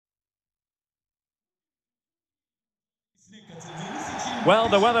Well,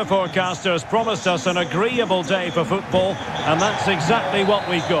 the weather forecasters promised us an agreeable day for football, and that's exactly what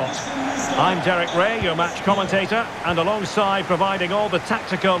we've got. I'm Derek Ray, your match commentator, and alongside providing all the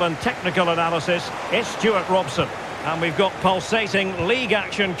tactical and technical analysis, it's Stuart Robson. And we've got pulsating league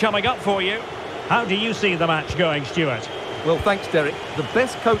action coming up for you. How do you see the match going, Stuart? Well, thanks, Derek. The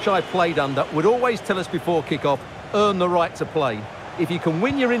best coach I played under would always tell us before kick-off, earn the right to play. If you can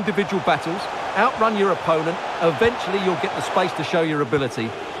win your individual battles, outrun your opponent, eventually you'll get the space to show your ability.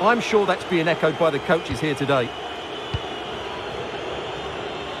 I'm sure that's being echoed by the coaches here today.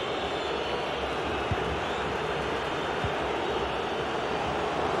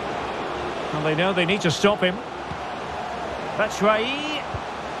 And they know they need to stop him. Batshuayi.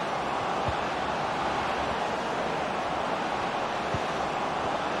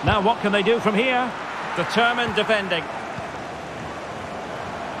 Now what can they do from here? Determined defending.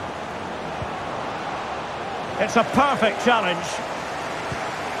 It's a perfect challenge.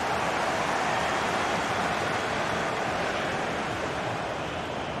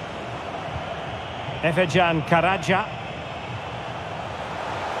 Efecan Karaca.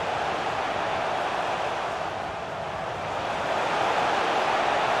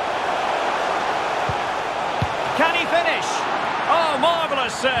 Can he finish? Oh,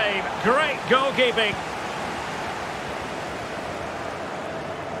 marvellous save. Great goalkeeping.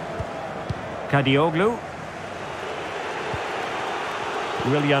 Kadioglu.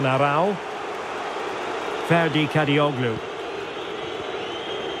 Willian Arau. Ferdi Kadioglu.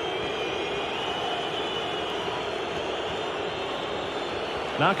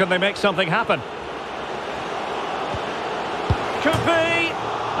 Now can they make something happen? Could be!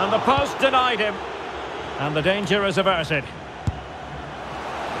 And the post denied him. And the danger is averted.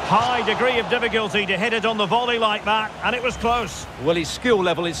 High degree of difficulty to hit it on the volley like that, and it was close. Well, his skill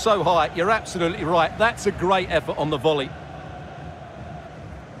level is so high, you're absolutely right. That's a great effort on the volley.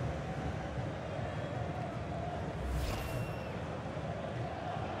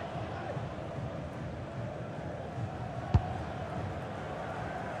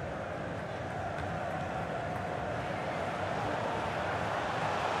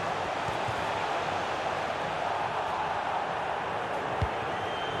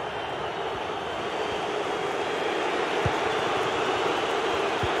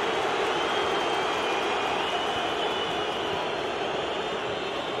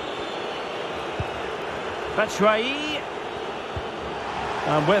 Batshuayi.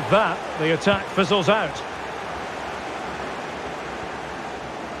 And with that, the attack fizzles out.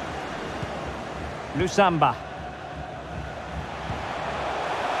 Lusamba.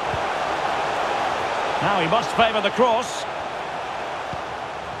 Now he must favour the cross.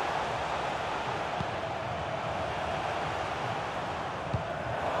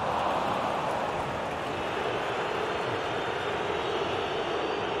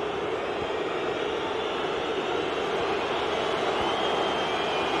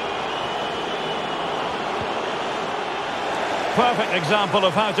 Perfect example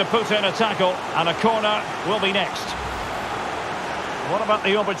of how to put in a tackle, and a corner will be next. What about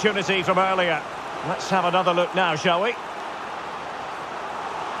the opportunity from earlier? Let's have another look now, shall we?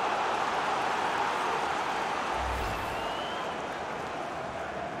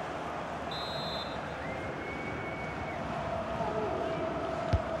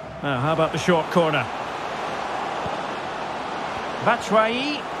 Now, how about the short corner?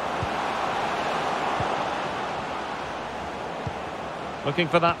 Batshuayi. Looking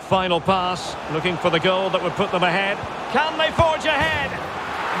for that final pass, looking for the goal that would put them ahead. Can they forge ahead?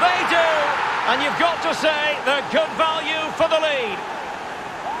 They do! And you've got to say they're good value for the lead.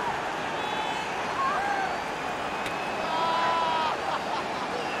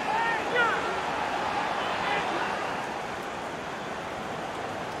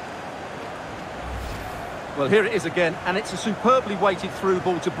 Well, here it is again, and it's a superbly weighted through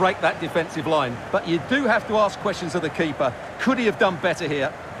ball to break that defensive line. But you do have to ask questions of the keeper. Could he have done better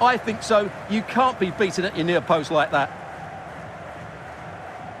here? I think so. You can't be beaten at your near post like that.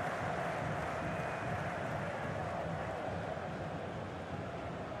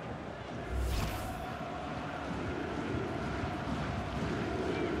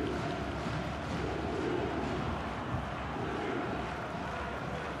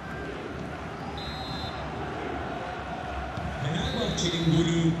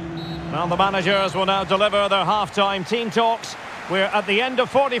 Well, the managers will now deliver their half-time team talks. We're at the end of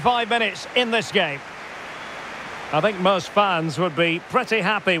 45 minutes in this game. I think most fans would be pretty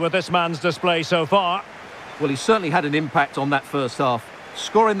happy with this man's display so far. Well, he certainly had an impact on that first half,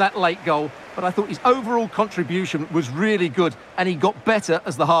 scoring that late goal, but I thought his overall contribution was really good, and he got better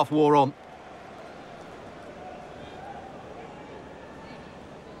as the half wore on.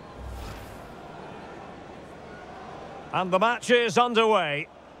 And the match is underway.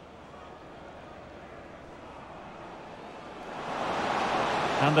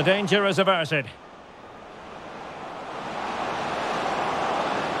 And the danger is averted.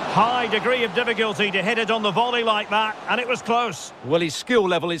 High degree of difficulty to hit it on the volley like that, and it was close. Well, his skill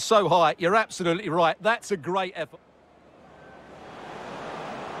level is so high, you're absolutely right. That's a great effort.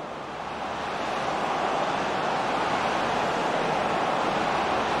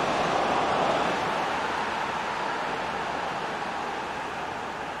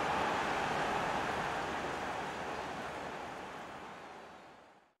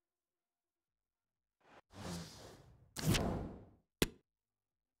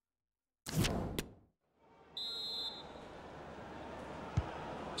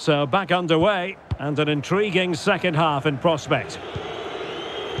 So back underway, and an intriguing second half in prospect.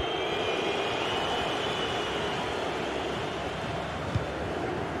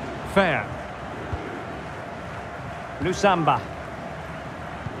 Fair. Lusamba.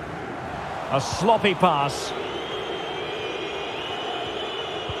 A sloppy pass.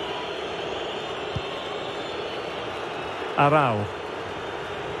 Arau.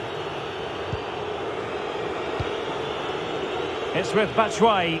 It's with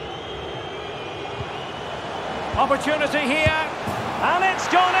Batshuayi. Opportunity here, and it's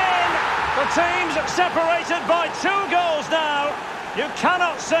gone in! The team's separated by 2 goals now. You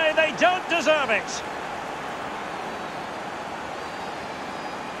cannot say they don't deserve it.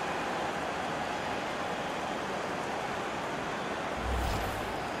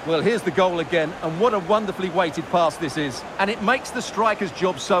 Well, here's the goal again, and what a wonderfully weighted pass this is. And it makes the striker's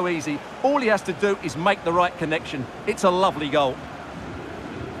job so easy. All he has to do is make the right connection. It's a lovely goal.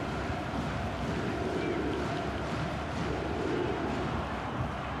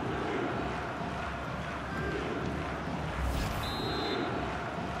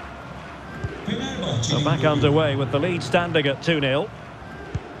 So back underway with the lead standing at 2-0.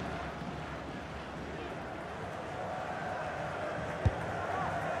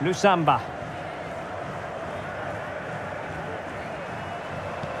 Lusamba.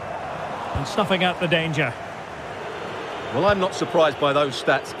 And snuffing out the danger. Well, I'm not surprised by those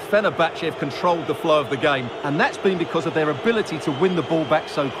stats. Fenerbahce have controlled the flow of the game, and that's been because of their ability to win the ball back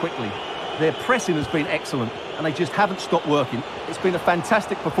so quickly. Their pressing has been excellent, and they just haven't stopped working. It's been a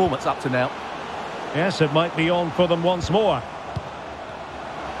fantastic performance up to now. Yes, it might be on for them once more.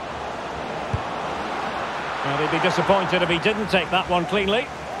 And he'd be disappointed if he didn't take that one cleanly.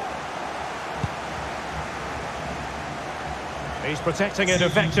 He's protecting it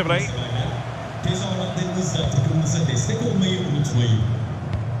effectively.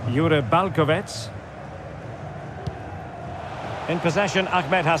 Jure Balkovets. In possession,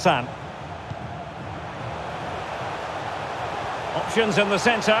 Ahmed Hassan. Options in the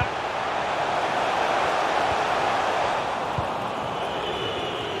centre.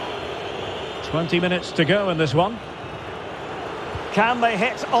 "20 minutes to go in this one. Can they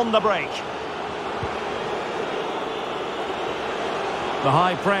hit on the break? The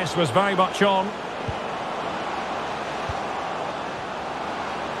high press was very much on.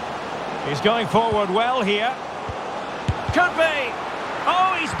 He's going forward well here. Could be!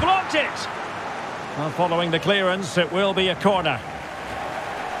 Oh, he's blocked it! Well, following the clearance, it will be a corner.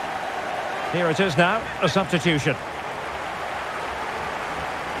 Here it is now, a substitution.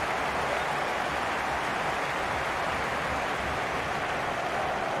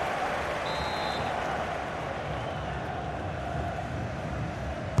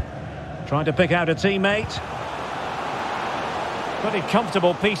 Trying to pick out a teammate. Pretty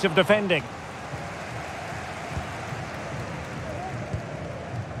comfortable piece of defending.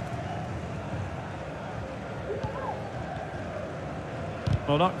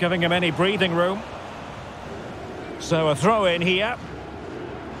 Well, not giving him any breathing room. So a throw in here.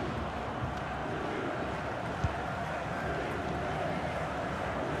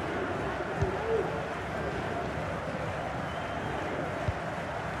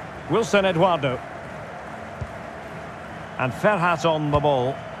 Wilson Eduardo. And Ferhat on the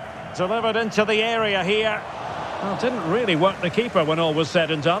ball. Delivered into the area here. Well, didn't really work the keeper when all was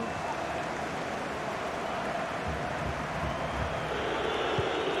said and done.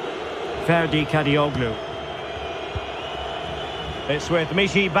 Ferdi Kadioglu. It's with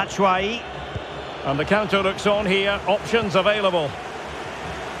Michy Batshuayi. And the counter looks on here. Options available.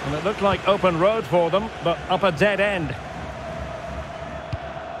 And it looked like open road for them, but up a dead end.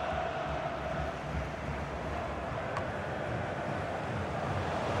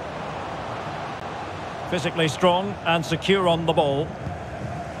 Physically strong and secure on the ball.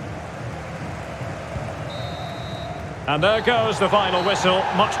 And there goes the final whistle,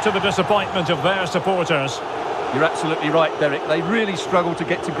 much to the disappointment of their supporters. You're absolutely right, Derek. They really struggle to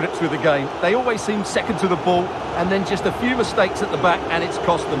get to grips with the game. They always seem second to the ball, and then just a few mistakes at the back, and it's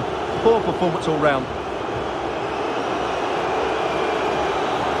cost them. Poor performance all round.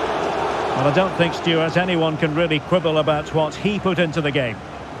 Well, I don't think, Stuart, anyone can really quibble about what he put into the game.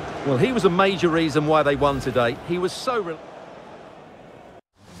 Well, he was a major reason why they won today. He was so...